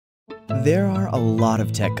There are a lot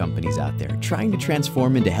of tech companies out there trying to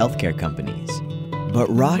transform into healthcare companies. But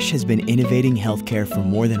Roche has been innovating healthcare for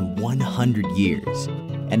more than 100 years.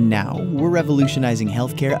 And now we're revolutionizing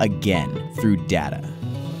healthcare again through data.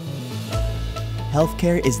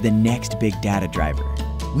 Healthcare is the next big data driver.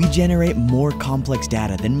 We generate more complex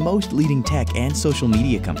data than most leading tech and social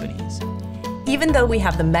media companies. Even though we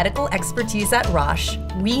have the medical expertise at Roche,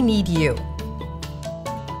 we need you.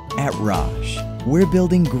 At Roche, we're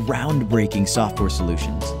building groundbreaking software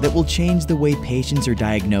solutions that will change the way patients are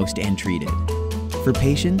diagnosed and treated. For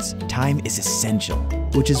patients, time is essential,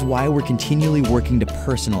 which is why we're continually working to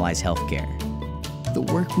personalize healthcare. The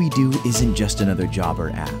work we do isn't just another job or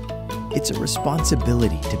app. It's a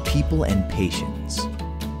responsibility to people and patients.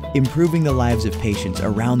 Improving the lives of patients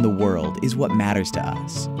around the world is what matters to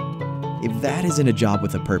us. If that isn't a job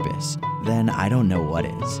with a purpose, then I don't know what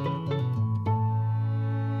is.